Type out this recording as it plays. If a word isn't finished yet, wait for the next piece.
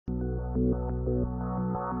My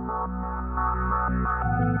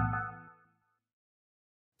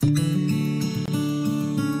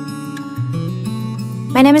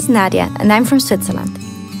name is Nadia and I'm from Switzerland.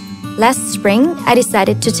 Last spring, I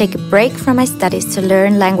decided to take a break from my studies to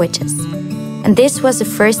learn languages. And this was the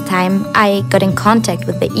first time I got in contact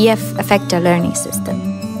with the Efekta learning system.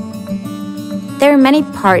 There are many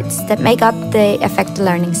parts that make up the Efekta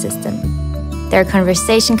learning system. There are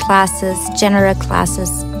conversation classes, general classes,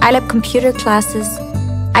 iLab computer classes,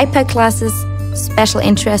 iPad classes, special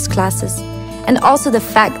interest classes, and also the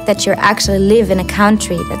fact that you actually live in a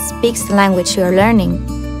country that speaks the language you are learning.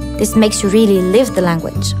 This makes you really live the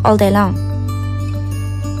language all day long.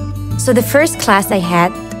 So the first class I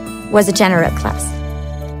had was a general class.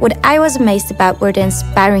 What I was amazed about were the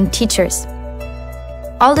inspiring teachers.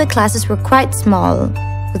 All the classes were quite small,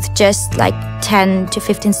 with just like 10 to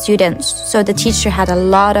 15 students, so the teacher had a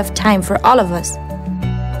lot of time for all of us.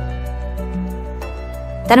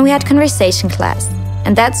 Then we had conversation class,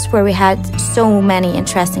 and that's where we had so many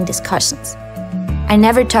interesting discussions. I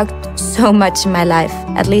never talked so much in my life,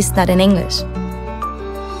 at least not in English.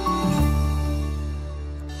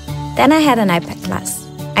 Then I had an iPad class.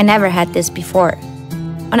 I never had this before.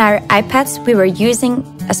 On our iPads, we were using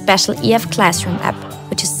a special EF Classroom app,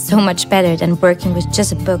 which is so much better than working with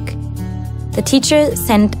just a book. The teacher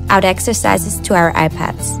sent out exercises to our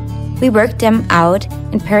iPads. We worked them out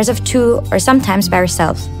in pairs of 2 or sometimes by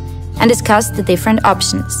ourselves and discussed the different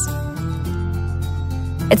options.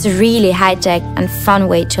 It's a really high-tech and fun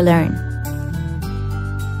way to learn.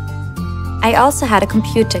 I also had a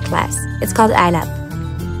computer class. It's called iLab.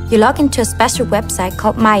 You log into a special website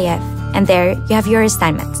called MyEF, and there you have your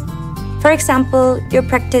assignments. For example, you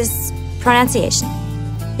practice pronunciation.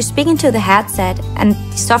 You speak into the headset and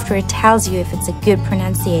the software tells you if it's a good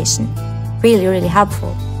pronunciation. Really, really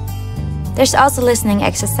helpful. There's also listening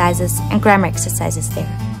exercises and grammar exercises there.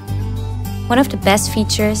 One of the best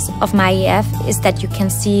features of MyEF is that you can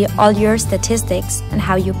see all your statistics and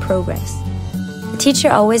how you progress. The teacher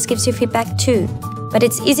always gives you feedback too, but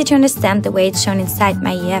it's easy to understand the way it's shown inside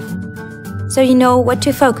MyEF, so you know what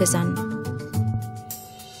to focus on.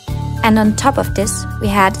 And on top of this, we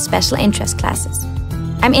had special interest classes.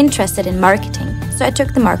 I'm interested in marketing, so I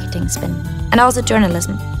took the marketing spin, and also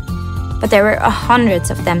journalism. But there were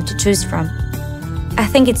hundreds of them to choose from. I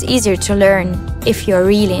think it's easier to learn if you're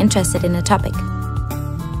really interested in a topic.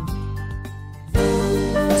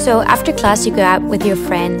 So after class, you go out with your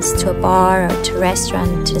friends to a bar or to a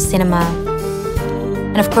restaurant, to the cinema.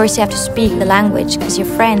 And of course, you have to speak the language because your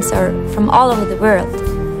friends are from all over the world.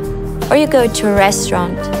 Or you go to a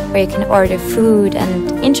restaurant where you can order food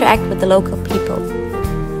and interact with the local people.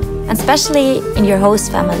 And especially in your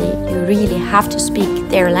host family, you really have to speak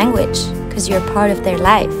their language because you're part of their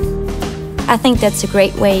life. I think that's a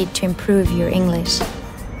great way to improve your English.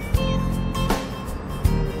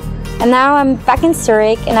 And now I'm back in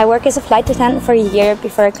Zurich and I work as a flight attendant for a year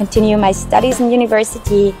before I continue my studies in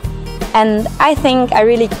university. And I think I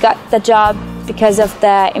really got the job because of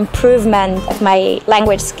the improvement of my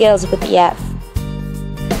language skills with EF.